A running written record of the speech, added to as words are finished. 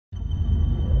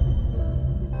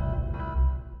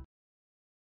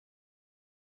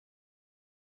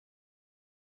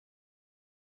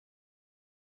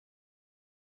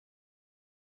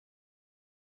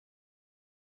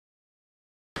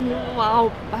Wow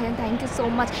ভাইয়া thank you so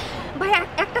much ভাইয়া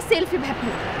একটা সেলফি ভাবি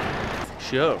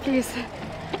sure please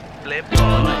playboy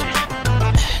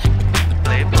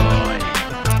playboy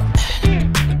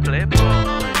playboy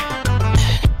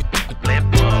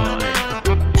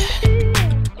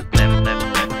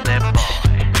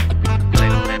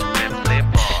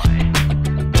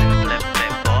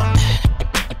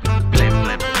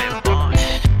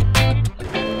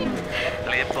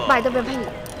By the way, bhai,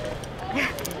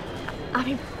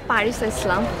 I'm Paris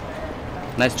Islam.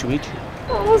 Nice to meet you.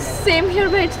 Oh, same here,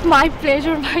 bhai. It's my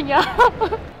pleasure, bhaiya.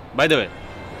 By the way,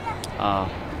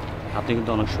 আপনি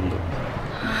কিন্তু অনেক সুন্দর।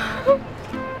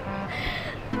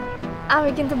 আমি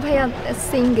কিন্তু ভাইয়া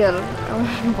সিঙ্গেল,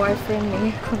 বয়ফ্রেন্ড নেই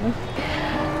এখনো।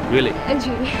 Really?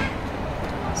 জি।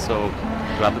 So,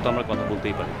 রাতে তো আমরা কথা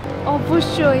বলতেই পারি।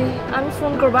 অবশ্যই আমি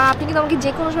ফোন করব আপনি কিন্তু আমাকে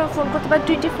যে কোনো সময় ফোন করতে পারেন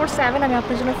 24/7 আমি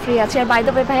আপনার জন্য ফ্রি আছি আর বাই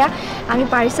দ্য ওয়ে ভাইয়া আমি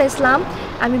পারিসা ইসলাম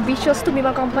আমি বিশ্বস্ত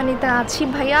বীমা কোম্পানিতে আছি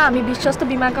ভাইয়া আমি বিশ্বস্ত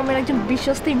বীমা কোম্পানির একজন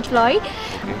বিশ্বস্ত এমপ্লয়ি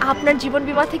আপনার জীবন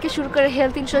বীমা থেকে শুরু করে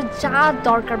হেলথ ইন্স্যুরেন্স যা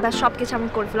দরকার বা সব কিছু আমি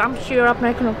করে ফেললাম শিওর আপনার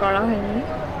এখনো করা হয়নি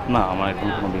না আমার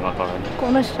এখনো কোনো বীমা করা হয়নি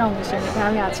কোনো সমস্যা নেই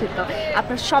আমি আছি তো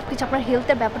আপনার সব কিছু আপনার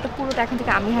হেলথের ব্যাপারটা পুরোটা এখন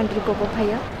থেকে আমি হ্যান্ডেল করবো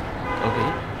ভাইয়া ওকে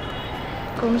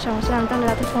কোনো সমস্যা আমি তাহলে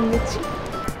রাতে ফোন দিচ্ছি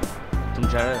তুমি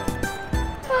জানো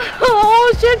ও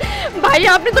শিট ভাই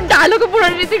আপনি তো ডায়লগে পুরো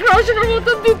ঋতিক রোশনের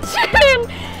মতো দিচ্ছেন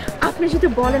আপনি যদি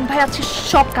বলেন ভাই আজকে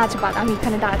সব কাজ বাদ আমি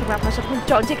এখানে দাঁড়াতে পারবো আপনার সাথে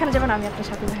যেখানে যাবেন আমি আপনার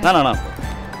সাথে না না না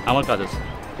আমার কাজ আছে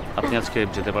আপনি আজকে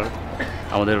যেতে পারেন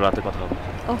আমাদের রাতে কথা হবে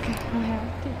ওকে হ্যাঁ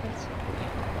ঠিক আছে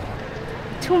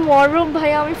টুমরো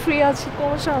ভাই আমি ফ্রি আছি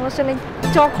কোনো সমস্যা নেই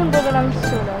যখন বলবেন আমি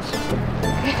চলে আসি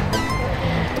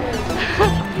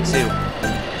See you.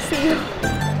 See you.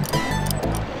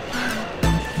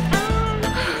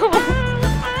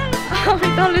 আমি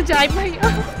তাহলে যাই ভাইয়া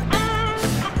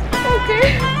ওকে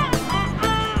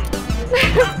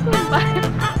বাই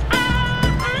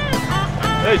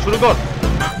এই শুরু কর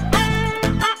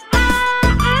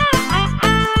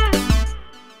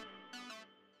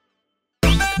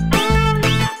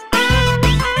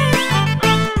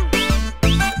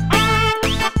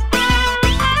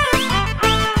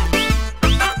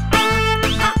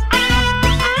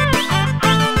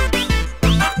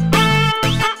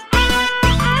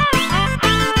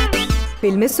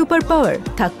ফিল্মে সুপার পাওয়ার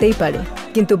থাকতেই পারে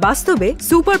কিন্তু বাস্তবে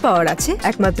সুপার পাওয়ার আছে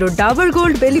একমাত্র ডাবর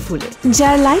গোল্ড বেলি ফুলে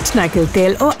যার লাইট নারকেল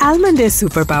তেল ও আলমন্ডের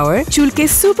সুপার পাওয়ার চুলকে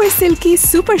super silky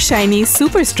super shiny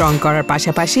super strong করার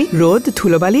পাশাপাশি রোদ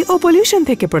ধুলোবালি ও পলিউশন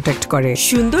থেকে প্রোটেক্ট করে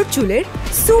সুন্দর চুলের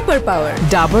সুপার পাওয়ার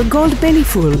ডাবর গোল্ড বেলি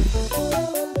ফুল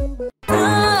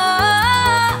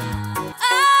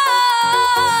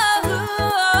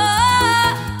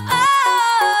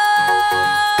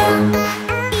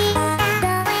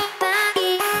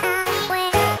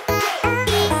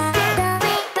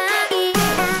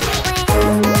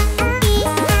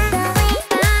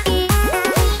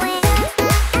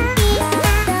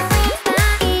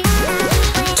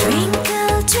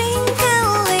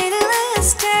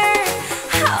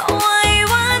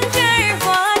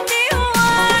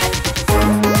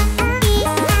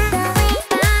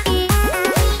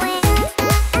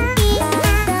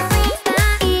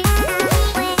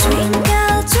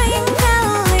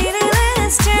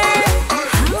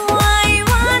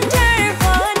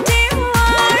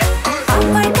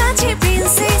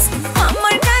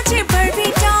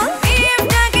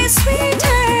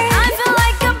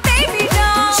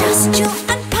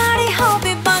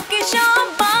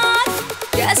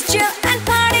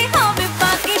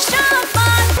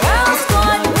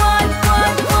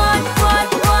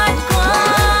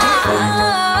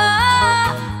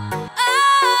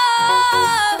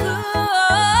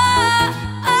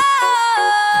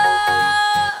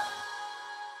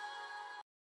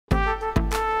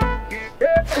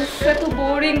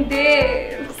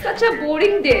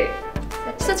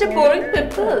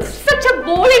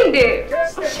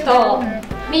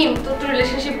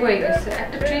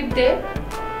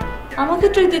আমাকে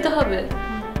ট্রিট দিতে হবে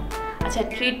আচ্ছা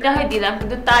ট্রিটটা হয় দিলাম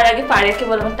কিন্তু তার আগে ফারিয়াকে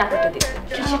বলবো টাকাটা দিতে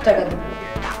কিসের টাকা দেব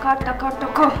টাকা টাকা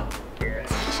টাকা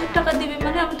কিসের টাকা দিবি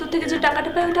মানে আমি তোর থেকে যে টাকাটা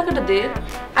পাই ওই টাকাটা দে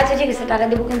আচ্ছা ঠিক আছে টাকা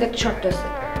দেবো কিন্তু একটা শর্ত আছে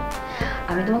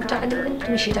আমি তোমাকে টাকা দেবো কিন্তু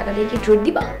তুমি সেই টাকা দিয়ে কি ট্রিট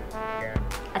দিবা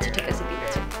আচ্ছা ঠিক আছে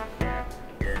দিচ্ছি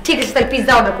ঠিক আছে তাহলে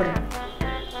পিৎজা অর্ডার করি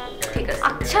ঠিক আছে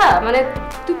আচ্ছা মানে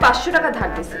তুই 500 টাকা ধার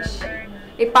দিছিস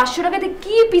এই 500 টাকাতে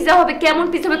কি পিৎজা হবে কেমন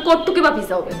পিৎজা হবে কতটুকু বা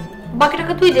পিৎজা হবে বাকি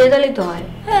টাকা তুই দিয়ে দিলেই তো হয়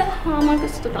হ্যাঁ আমার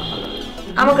কাছে তো টাকা নেই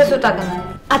আমার কাছে তো টাকা নাই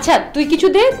আচ্ছা তুই কিছু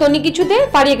দে তনি কিছু দে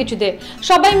পারিয়া কিছু দে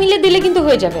সবাই মিলে দিলে কিন্তু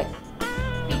হয়ে যাবে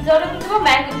পিৎজা অর্ডার করতে বা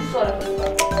ম্যাঙ্গো জুস অর্ডার করতে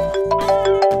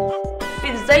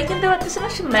পিৎজাই কিনতে পারতেছ না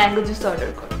সে ম্যাঙ্গো জুস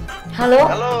অর্ডার কর হ্যালো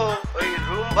হ্যালো ওই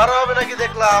রুম ভাড়া হবে নাকি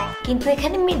দেখলাম। কিন্তু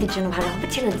এখানে মেয়েদের জন্য ভাড়া হবে,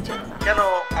 ছেলেদের জন্য না। কেন,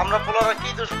 আমরা পোলারা কি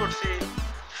দোষ করছি?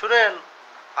 শুনেন,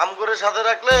 আমগরে সাথে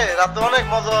রাখলে রাতে অনেক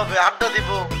মজা হবে, আড্ডা দিব।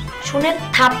 শুনেন,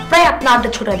 থাপ্পড়ায় আপনার আড্ডা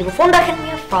ছোটা দিব। ফোন রাখেন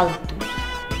মিয়া, ফালতু।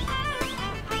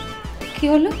 কি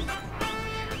হলো?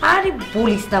 আরে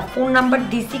বলিস না, ফোন নাম্বার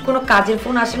দিছি, কোনো কাজের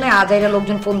ফোন আসে না, আজাইরা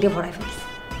লোকজন ফোন দিয়ে ভরাই ফেলছে।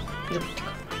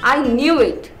 আই নিউ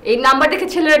ইট, এই নাম্বার দেখে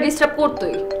ছেলেরা ডিস্টার্ব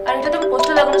করতোই। আর এটা তো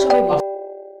পোস্টার লাগানোর সময় বল।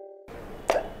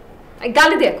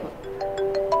 গালি দে এখন,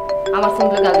 আমার ফোন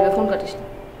গালি দেবে, ফোন কাটিস না।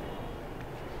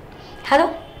 হ্যালো,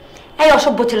 এই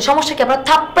অসভ্য ছেলে, সমস্যা কি? আপনার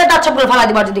থাপ্পড়ে টাচ্ছাপ করে ফালা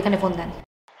দিবার যদি এখানে ফোন দেন।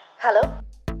 হ্যালো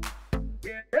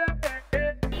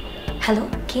হ্যালো,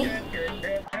 কে?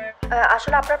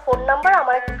 আসলে আপনার ফোন নাম্বার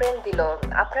আমার এক ফ্রেন্ড দিল।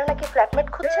 আপনারা নাকি ফ্ল্যাটমেট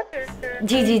খুঁজছেন?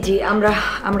 জি জি জি,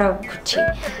 আমরা খুঁজছি।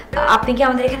 আপনি কি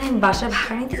আমাদের এখানে বাসা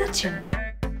ভাড়া নিতে যাচ্ছেন?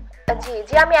 জি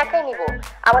জি, আমি একাই নিব।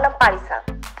 আমার নাম পারিসা।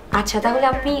 আচ্ছা, তাহলে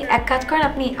আপনি এক কাজ করেন,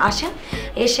 আপনি আসেন,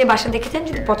 এসে বাসা দেখে যান,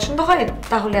 যদি পছন্দ হয়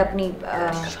তাহলে আপনি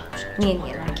নিয়ে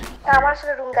নিন আর কি। আমার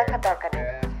আসলে রুম দেখার দরকার নেই।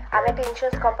 আমি একটা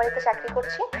ইন্স্যুরেন্স কোম্পানিতে চাকরি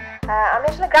করছি। আমি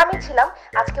আসলে গ্রামে ছিলাম,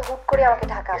 আজকে হুট করে আমাকে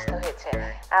ঢাকা আসতে হয়েছে।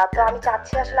 তো আমি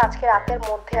চাচ্ছি আসলে আজকে রাতের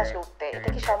মধ্যে আসলে উঠতে। এটা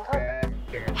কি সম্ভব?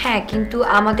 হ্যাঁ, কিন্তু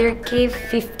আমাদেরকে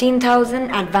 15,000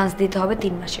 অ্যাডভান্স দিতে হবে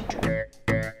 3 মাসের জন্য।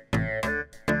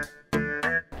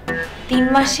 3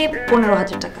 মাসে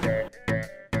 15,000 টাকা।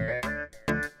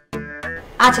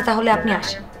 আচ্ছা, তাহলে আপনি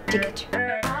আসেন, ঠিক আছে,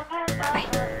 বাই।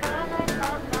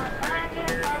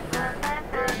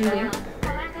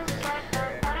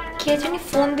 কে জানি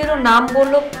ফোন দিল, নাম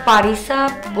বললো পারিসা,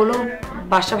 বলো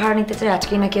বাসা ভাড়া নিতে চাই,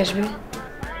 আজকেই নাকি আসবে।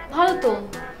 ভালো তো,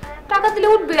 টাকা দিলে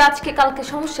উঠবে আজকে কালকে,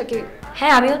 সমস্যা কি?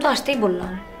 হ্যাঁ, আমিও তো আসতেই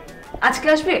বললাম। আজকে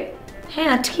আসবে? হ্যাঁ,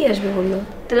 আজকেই আসবে বললো।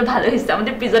 তাহলে ভালো হয়েছে,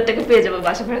 আমাদের পিজারটাকে পেয়ে যাবো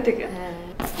বাসা ভাড়া থেকে।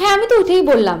 হ্যাঁ, আমি তো ওইটাই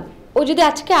বললাম, ও যদি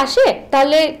আজকে আসে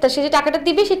তাহলে সে যে টাকাটা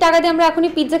দিবে সেই টাকা দিয়ে আমরা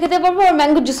এখনই পিৎজা খেতে পারবো আর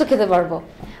ম্যাঙ্গো জুসও খেতে পারবো।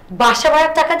 বাসা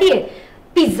ভাড়ার টাকা দিয়ে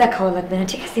পিৎজা খাওয়া লাগবে না,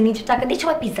 ঠিক আছে? নিজের টাকা দিয়ে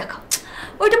সবাই পিৎজা খাও।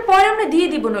 ওইটা পরে আমরা দিয়ে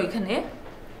দিব না ওইখানে।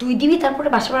 তুই দিবি তারপরে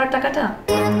বাসা ভাড়ার টাকাটা?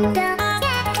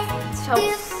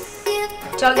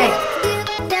 চল যাই।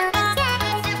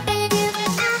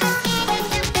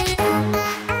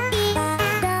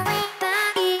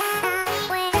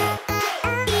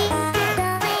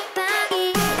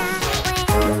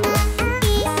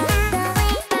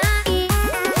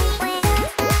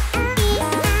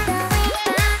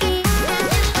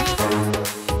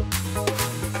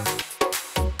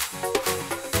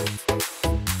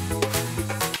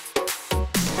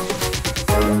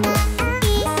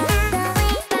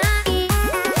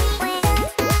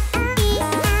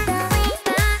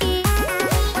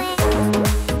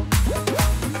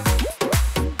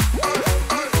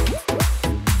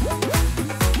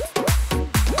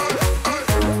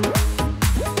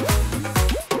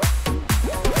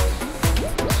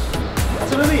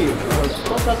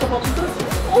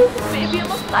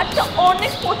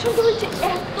 অনেক পছন্দ হয়েছে,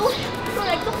 এত সুন্দর,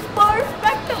 একদম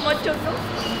পারফেক্ট আমার জন্য।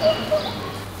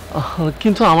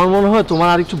 কিন্তু আমার মনে হয় তোমার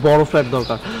আর একটু বড় ফ্ল্যাট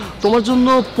দরকার। তোমার জন্য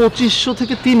 2500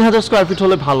 থেকে 3000 স্কয়ার ফিট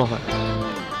হলে ভালো হয়।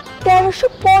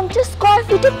 1350 স্কয়ার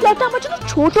ফিটের ফ্ল্যাট আমার জন্য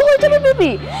ছোট হয়ে যাবে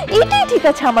বেবি। এটাই ঠিক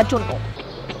আছে আমার জন্য।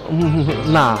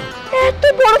 না, এত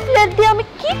বড় ফ্ল্যাট দিয়ে আমি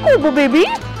কি করব বেবি?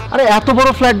 আরে এত বড়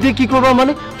ফ্ল্যাট দিয়ে কি করবা?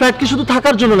 মানে ফ্ল্যাট কি শুধু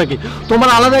থাকার জন্য নাকি? তোমার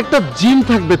আলাদা একটা জিম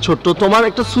থাকবে ছোট্ট, তোমার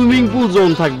একটা সুইমিং পুল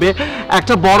জোন থাকবে,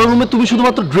 একটা বড় রুমে তুমি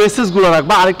শুধুমাত্র ড্রেসেসগুলো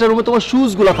রাখবা, আরেকটা রুমে তোমার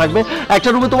শুজগুলো থাকবে, একটা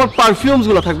রুমে তোমার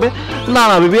পারফিউমসগুলো থাকবে। না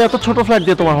না বেবি, এত ছোট ফ্ল্যাট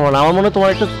দিয়ে তোমার হবে না। আমার মনে হয় তোমার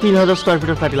একটা 3000 স্কয়ার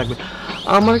ফিটের ফ্ল্যাটই লাগবে।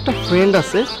 আমার একটা ফ্রেন্ড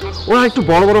আছে, ওরা একটু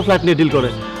বড় বড় ফ্ল্যাট নিয়ে ডিল করে।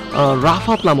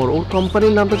 রাফাত নামর, ওর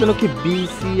কোম্পানির নামটা যেন কি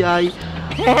বিসিআই।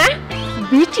 হ্যাঁ,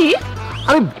 বিচি?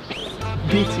 আরে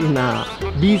বিচি না,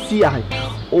 বিসিআই।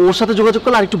 ওর সাথে যোগাযোগ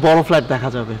করলে আরেকটু বড় ফ্ল্যাট দেখা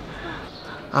যাবে।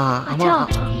 আচ্ছা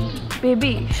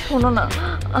বেবি, শোনো না,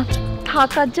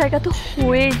 থাকার জায়গা তো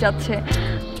হয়েই যাচ্ছে,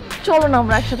 চলো না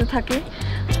আমরা একসাথে থাকি।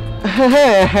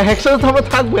 হ্যাঁ হ্যাঁ, একসাথে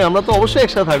থাকবো, আমরা তো অবশ্যই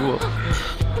একসাথে থাকবো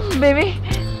বেবি।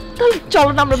 তাহলে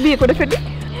চলো না আমরা বিয়ে করে ফেলি।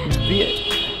 বিয়ে?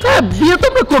 হ্যাঁ, বিয়ে তো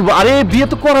আমরা করবো। আরে বিয়ে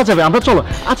তো করা যাবে, আমরা চলো।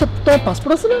 আচ্ছা, তোমার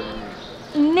পাসপোর্ট আছে না?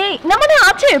 নেই না, মানে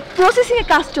আছে, প্রসেসিং এ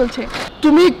কাজ চলছে।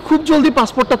 তুমি খুব জলদি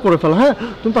পাসপোর্টটা করে ফেলো। হ্যাঁ,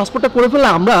 তুমি পাসপোর্টটা করে ফেললে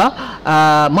আমরা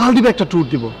মালদ্বীপে একটা ট্যুর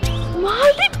দিব।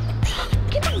 মালদ্বীপ?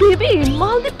 কিন্তু বেবি,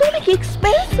 মালদ্বীপ তো অনেক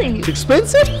এক্সপেন্সিভ।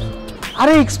 এক্সপেন্সিভ?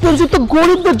 আরে এক্সপেন্সিভ তো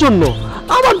গরিবদের জন্য,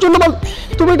 আমার জন্য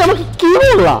তুমি এটা আমাকে কি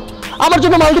বললা? আমার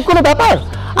জন্য মালদ্বীপ কোনো ব্যাপার?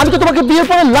 আমি তো তোমাকে বিয়ের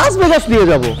পরে লাস ভেগাস নিয়ে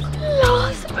যাব।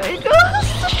 Las Vegas?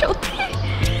 সত্যি?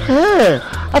 হ্যাঁ।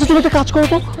 আচ্ছা, তুমি একটা কাজ করো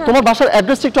তো, তোমার বাসার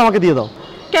অ্যাড্রেসটা একটু আমাকে দিয়ে দাও।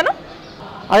 কেন?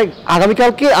 আরে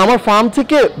আগামীকালকে আমার ফার্ম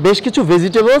থেকে বেশ কিছু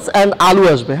ভেজিটেবলস এন্ড আলু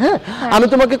আসবে। হ্যাঁ, আমি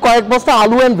তোমাকে কয়েক বস্তা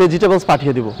আলু এন্ড ভেজিটেবলস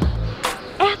পাঠিয়ে দিব।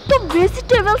 এত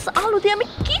ভেজিটেবলস আলু দিয়ে আমি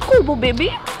কি করব বেবি?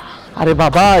 আরে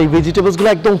বাবা, এই ভেজিটেবলস গুলো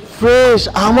একদম ফ্রেশ,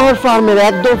 আমার ফার্মের,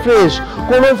 একদম ফ্রেশ,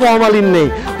 কোনো ফরমালিন নেই।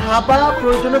 খাবা,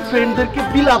 প্রয়োজনে ফ্রেন্ডদেরকে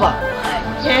বিলাবা।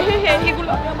 হ্যাঁ হ্যাঁ হ্যাঁ, এগুলো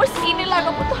আমি আমার স্কিনে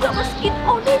লাগাবো, তাহলে আমার স্কিন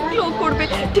অনেক গ্লো করবে।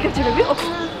 ঠিক আছে বেবি, ওকে।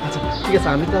 আচ্ছা ঠিক আছে,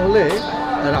 আমি তাহলে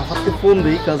রাফাতকে ফোন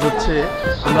দিই, কাজ হচ্ছে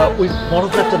আমরা ওই বড়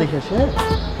ফ্ল্যাটটা দেখে আসি। হ্যাঁ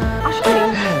আসলে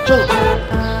চলো।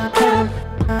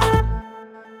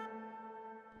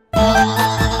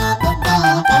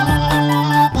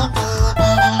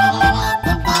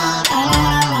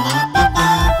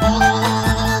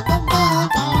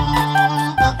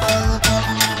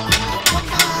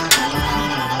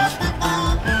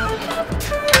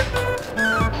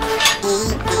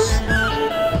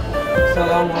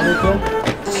 আসসালামু আলাইকুম।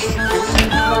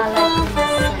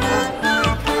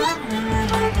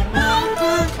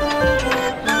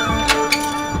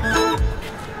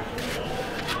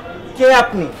 কে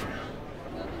আপনি?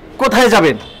 কোথায়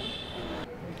যাবেন?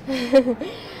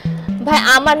 ভাই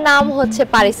আমার নাম হচ্ছে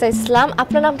পারিসা ইসলাম।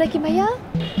 আপনার নামটা কি ভাইয়া?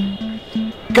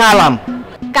 কালাম।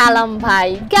 কালাম ভাই,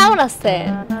 কেমন আছেন?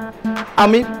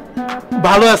 আমি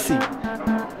ভালো আছি,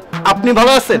 আপনি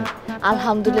ভালো আছেন?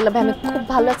 আলহামদুলিল্লাহ ভাই, আমি খুব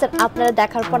ভালো আছি। আপনারা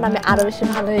দেখার পর আমি আরো বেশি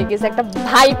ভালো হয়ে গেছি, একটা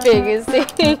ভাই পেয়ে গেছি।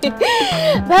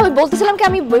 ভাই আমি বলতেছিলাম কি,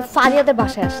 আমি ফারিয়াদের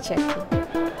বাসায় আসছি।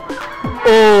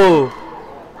 ও,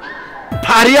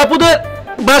 ফারিয়াপুদের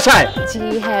বাসায়? জি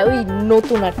হ্যাঁ, ওই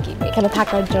নতুন আর কি, এখানে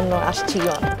থাকার জন্য আসছি।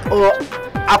 ও,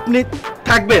 আপনি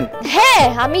থাকবেন? হ্যাঁ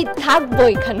আমি থাকবো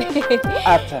এখানে।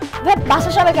 আচ্ছা ভাই বাসা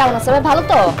সবাই কেমন আছে? ভাই ভালো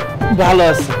তো? ভালো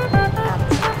আছি।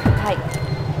 ভাই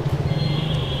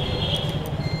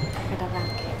এটা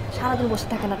রাখে, সারাদিন বসে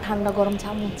থাকে না, ঠান্ডা গরম যা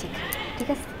মন চায়, ঠিক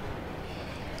আছে?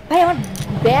 ভাই আমার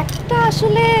ব্যাগটা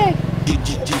আসলে,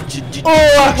 ও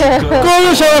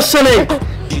কোনো সমস্যা নেই,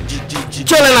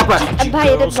 চলেন আপনার। ভাই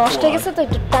এটা নষ্ট হয়ে গেছে তো,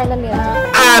 একটু টাইনা নিয়ে যান।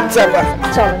 আচ্ছা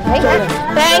চলেন ভাই।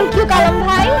 থ্যাংক ইউ কালাম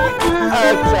ভাই।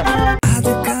 আচ্ছা।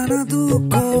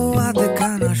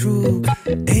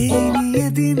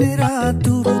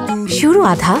 শুরু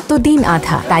আধা তো দিন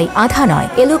আধা, তাই আধা নয়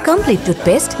এলো complete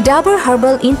toothpaste Dabur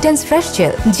herbal intense fresh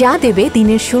jail, যা দেবে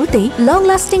দিনের শুরুতেই লং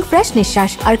লাস্টিং ফ্রেশ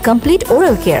নিঃশ্বাস আর complete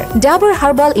oral care. Dabur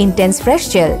herbal intense fresh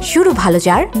jail, শুরু ভালো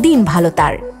যার, দিন ভালো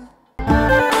তার।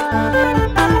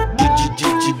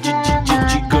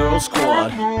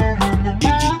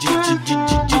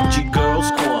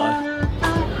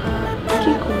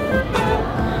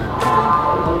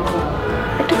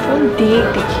 একটা ফোন দিয়ে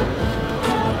দেখি।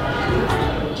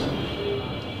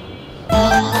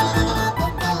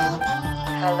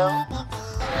 হ্যালো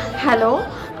হ্যালো,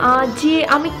 জি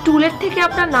আমি টুলেট থেকে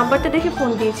আপনার নাম্বারটা দেখে ফোন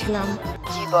দিয়েছিলাম।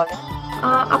 জি বলেন।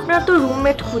 আপনারা তো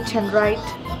রুমমেট খুঁজছেন রাইট?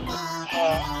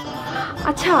 হ্যাঁ।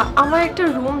 আচ্ছা আমার একটা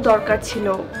রুম দরকার ছিল।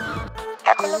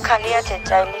 এখনো খালি আছে,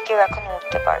 চাইলে কেউ এখন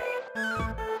উঠতে পারে।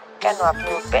 কেন, আপনি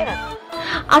উঠবেন?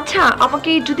 আচ্ছা আমাকে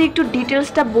যদি একটু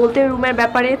ডিটেলসটা বলতে রুমের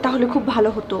ব্যাপারে, তাহলে খুব ভালো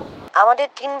হতো। আমাদের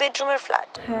 3 বেডরুমের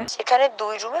ফ্ল্যাট, হ্যাঁ। সেখানে 2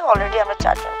 রুমে অলরেডি আমরা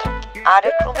 4 জন থাকি, আর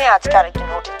এক রুমে আজকে আরেকজন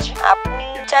উঠেছে। আপনি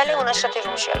চাইলে ওনার সাথে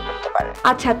রুম শেয়ার করতে পারেন।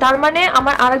 আচ্ছা তার মানে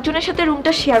আমার আরেকজনের সাথে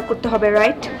রুমটা শেয়ার করতে হবে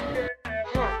রাইট?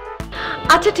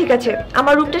 আচ্ছা ঠিক আছে,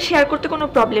 আমার রুমটা শেয়ার করতে কোনো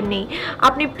প্রবলেম নেই।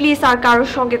 আপনি প্লিজ আর কারোর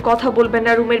সঙ্গে কথা বলবেন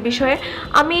না রুমের বিষয়ে।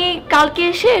 আমি কালকে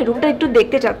এসে রুমটা একটু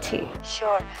দেখতে চাচ্ছি।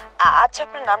 শিওর। আচ্ছা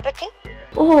আপনার নামটা কি?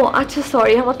 ও আচ্ছা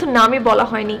সরি, আমার তো নামই বলা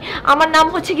হয়নি। আমার নাম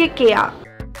হচ্ছে গিয়ে কেয়া।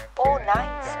 ও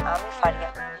নাইস, আমি ফারিয়া।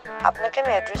 আপনাকে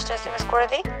আমি অ্যাড্রেসটা এসএমএস করে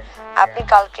দিই, আপনি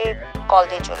কালকে কল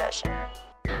দিয়ে চলে আসেন।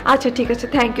 আচ্ছা ঠিক আছে,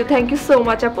 থ্যাংক ইউ সো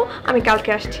মাচ আপু, আমি কালকে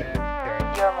আসছি।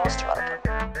 You R most welcome.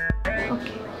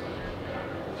 ওকে।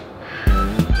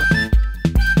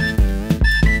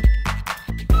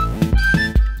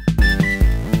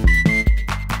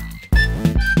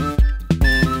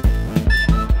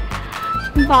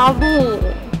 বাবু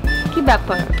কি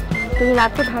ব্যাপার, তুমি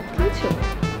রাতে ভাত খেয়েছো?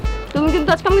 তুমি কিন্তু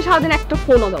আজকে আমাকে সারাদিন একটা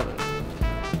ফোনও দাও।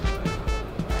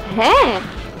 হ্যাঁ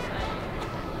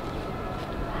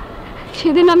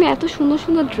সেদিন আমি এত সুন্দর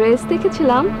সুন্দর ড্রেস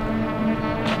দেখেছিলাম,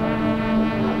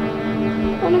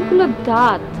 অনেকগুলো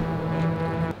দাঁত।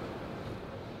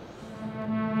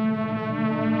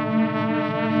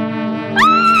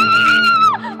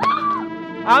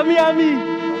 আমি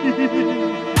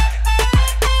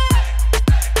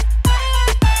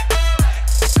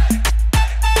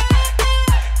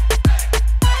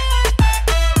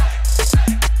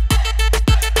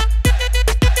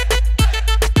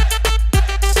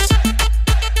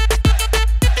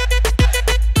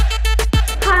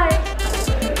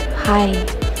high,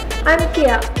 I'm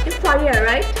Kia, you're Shariar,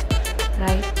 right?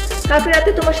 Right. কালকে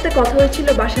রাতে তোমার সাথে কথা হয়েছিল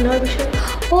বাসা নেওয়ার বিষয়ে।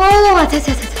 ও আচ্ছা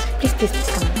আচ্ছা আচ্ছা, প্লিজ প্লিজ প্লিজ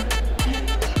কাম।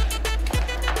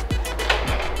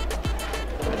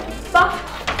 বাহ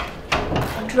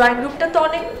ড্রয়িং রুমটা তো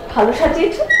অনেক ভালো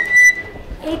সাজিয়েছো।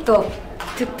 এই তো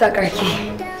টুকটাক আর কি।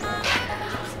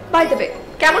 বাই দ্য ওয়ে,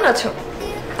 কেমন আছো?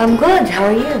 I'm good. How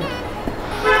are you?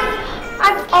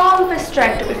 I'm always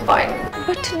trying to be fine,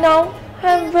 but now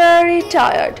I'm very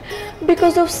tired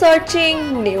because of searching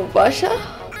new basha.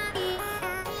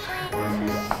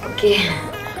 Okay.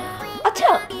 আচ্ছা,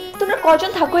 তোমরা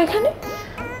কজন থাকো এখানে?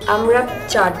 আমরা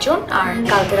 4 জন আর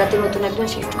কালকে রাতে নতুন একজন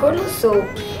শিফট করলো, so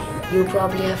you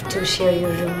probably have to share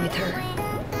your room with her.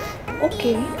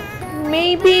 Okay,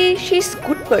 maybe she's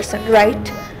good person, right?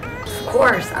 Of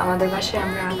course, আমাদের বাসায়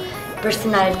আমরা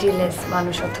পার্সোনালিটি লেস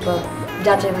মানুষ অথবা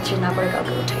যাচাই বাছাই না করে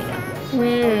কাউকে উঠাই না।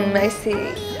 I see.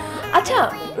 আচ্ছা,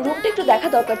 রুমটা একটু দেখা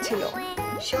দরকার ছিল।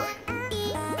 Sure.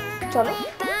 চলো।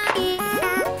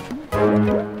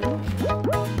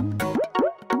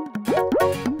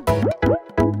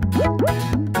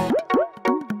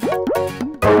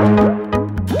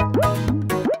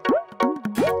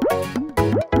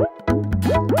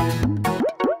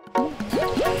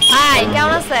 হাই,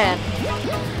 কেমন আছেন?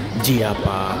 জি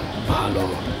আপা, ভালো।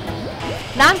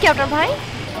 নাম কি আপনার ভাই?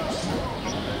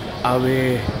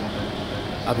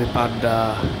 আমি পান্ডা,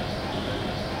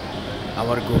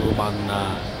 আমার গরু মান্না।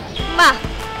 বাহ,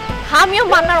 আমিও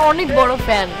মান্নার অনেক বড়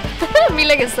ফ্যান,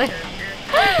 মিলে গেছে।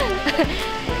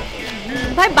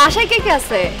 ভাই বাসায় কে কে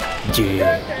আছে? জি,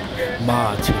 মা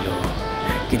ছিল,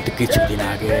 কিন্তু কিছুদিন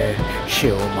আগে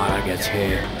সেও মারা গেছে।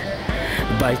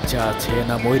 বাচ্চা আছে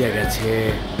না মরে গেছে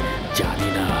জানি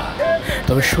না,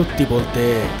 তবে সত্যি বলতে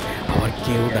আমার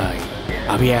কেউ নাই,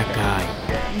 আমি একাই।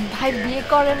 ভাই বিয়ে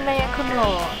করেন নাই এখনো?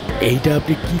 এইটা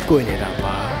আপনি কি কইলেন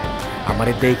আপা?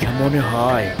 আমারে দেখে মনে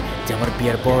হয় যে আমার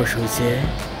বিয়ের বয়স হয়েছে।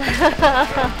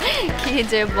 কি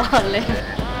যে বলে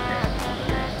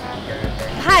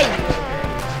ভাই।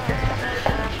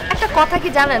 একটা কথা কি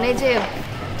জানেন, এই যে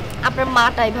আপনার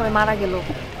মাটা এইভাবে মারা গেল,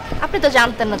 আপনি তো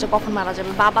জানতেন না যে কখন মারা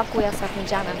যাবে, বাবা কই আছে আপনি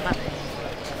জানেন না।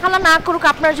 আল্লাহ না করুক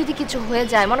আপনার যদি কিছু হয়ে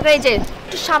যায়, মনে করেন এই যে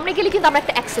একটু সামনে গেলে কিন্তু আমরা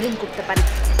একটা অ্যাক্সিডেন্ট করতে পারি।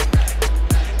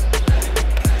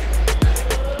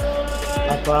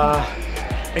 আপা,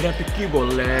 এটা আপনি কি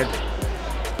বললেন?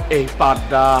 এই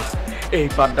পাড্ডা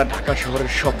ঢাকা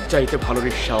শহরের সবচাইতে ভালো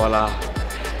রিক্সাওয়ালা,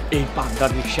 এই পাড্ডার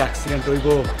রিক্সা অ্যাক্সিডেন্ট হইব?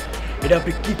 এটা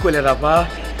আপনি কি কইলেন আপা,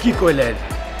 কি কইলেন?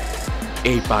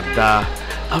 এই পাড্ডা,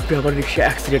 আপনি আমার রিক্সা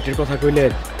অ্যাক্সিডেন্টের কথা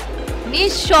কইলেন?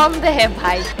 নিঃসন্দেহে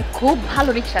ভাই খুব ভালো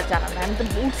রিক্সা চালান, আমি তো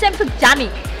বলছি, আমি তো জানি।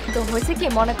 তো হয়েছে কি,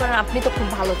 মনে করেন আপনি তো খুব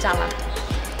ভালো চালান,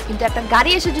 কিন্তু একটা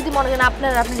গাড়ি এসে যদি মনে করেন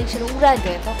আপনার রিক্সাটা উড়াই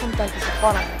দেয়, তখন তো আর কিছু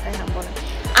করার নেই, তাই না বলেন?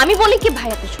 আমি বলি কি ভাই,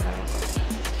 আপনি শোনার,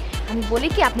 আমি বলি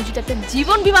কি আপনি যদি একটা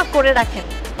জীবন বীমা করে রাখেন,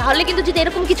 তাহলে কিন্তু যদি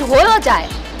এরকম কিছু হয়েও যায়,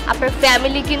 আপনার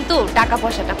ফ্যামিলি কিন্তু টাকা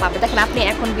পয়সাটা পাবে। দেখেন আপনি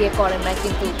এখন বিয়ে করেন না,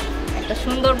 কিন্তু একটা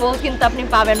সুন্দর বউ কিন্তু আপনি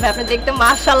পাবেন ভাই। আপনি দেখতে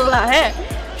মাশাআল্লাহ, হ্যাঁ,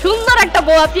 সুন্দর একটা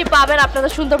বউ আপনি পাবেন,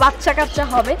 আপনাদের সুন্দর বাচ্চা কাচ্চা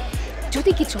হবে।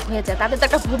 যদি কিছু হয়ে যায় তাদের তো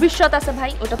একটা ভবিষ্যৎ আছে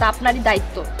ভাই, ওটা তো আপনারই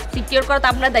দায়িত্ব, সিকিউর করা তো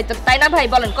আপনার দায়িত্ব, তাই না ভাই?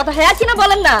 বলেন কথা হ্যাঁ কি না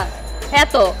বলেন না? হ্যাঁ।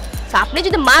 তো আপনি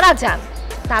যদি মারা যান,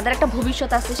 তাদের একটা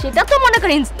ভবিষ্যৎ আছে, সেটা তো মনে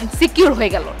করেন সিকিউর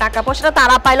হয়ে গেল, টাকা পয়সাটা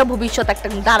তারা পাইলো, ভবিষ্যৎ একটা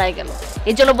দাঁড়ায় গেল।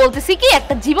 এই জন্য বলতেছি কি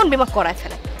একটা জীবন বীমা করায়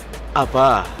ফেলে। আপা,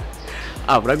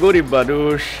 আমরা গরিব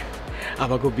মানুষ,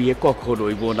 আমাকে বিয়ে কখন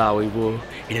হইব না হইব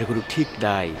এটার কোনো ঠিক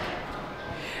নাই,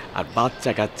 আর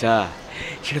বাচ্চা কাচ্চা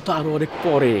সেটা তো আরো অনেক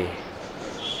পরে।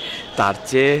 তার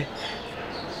চেয়ে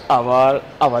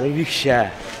আমার এই রিক্সা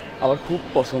আমার খুব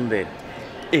পছন্দের,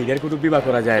 এইটার কোনো বিমা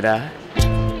করা যায় না?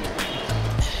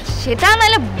 সেটা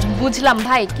নাহলে বুঝলাম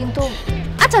ভাই, কিন্তু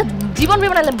আচ্ছা জীবন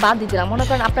বীমা নাহলে বাদ দিয়ে দিলাম, মনে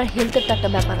করেন আপনার হেলথের তো একটা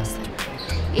ব্যাপার আছে।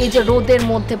 এই যে রোদের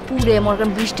মধ্যে পুড়ে, মনে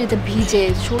করেন বৃষ্টিতে ভিজে,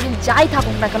 শরীর যাই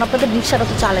থাকুক না কেন, আপনাদের রিক্সাটা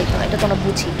তো চালাইতে হয়, এটা তো আমরা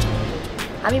বুঝি।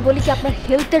 আমি বলি কি আপনার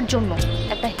হেলথের জন্য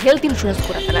একটা হেলথ ইন্স্যুরেন্স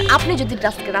করে ফেলেন। আপনি যদি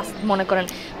মনে করেন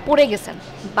পড়ে গেছেন,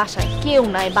 বাসায় কেউ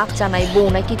নাই, বাচ্চা নাই, বউ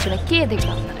নাই, কিছু নাই, কে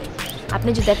দেখবে আপনারা? আপনি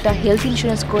যদি একটা হেলথ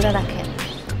ইন্স্যুরেন্স করে রাখেন,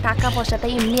 টাকা পয়সাটা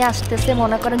এমনি আসতেছে,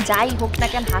 মনে করেন যাই হোক না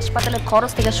কেন, হাসপাতালের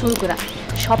খরচ থেকে শুরু করে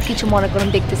সব কিছু মনে করেন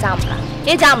দেখতেছে আমরা।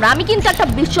 এই যে আমি কিন্তু একটা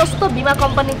বিশ্বস্ত বীমা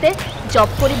কোম্পানিতে জব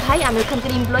করি ভাই, আমি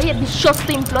ওখানকার এমপ্লয়ি, বিশ্বস্ত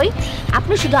এমপ্লয়ি।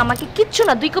 আপনি শুধু আমাকে কিচ্ছু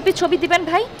না, 2 কপি ছবি দিবেন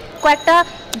ভাই, কয়েকটা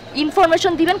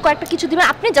ইনফরমেশন দিবেন, কয়েকটা কিছু দিবেন,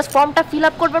 আপনি জাস্ট ফর্মটা ফিল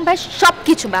আপ করবেন ভাই, সব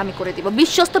কিছু আমি করে দিব।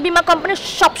 বিশ্বস্ত বীমা কোম্পানি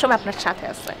সবসময় আপনার সাথে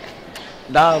আছে।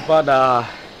 না বা না,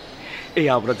 এই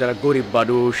আমরা যারা গরিব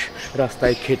মানুষ,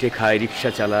 রাস্তায় খেটে খাই,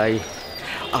 রিক্সা চালাই,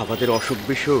 আমাদের অসুখ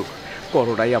বিসুখ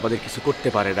করোনাই আমাদের কিছু করতে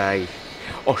পারে নাই।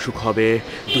 অসুখ হবে,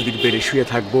 2 দিন বেডে শুয়ে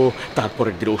থাকবো,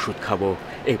 তারপরের দিন ওষুধ খাবো,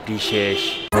 এমনি শেষ।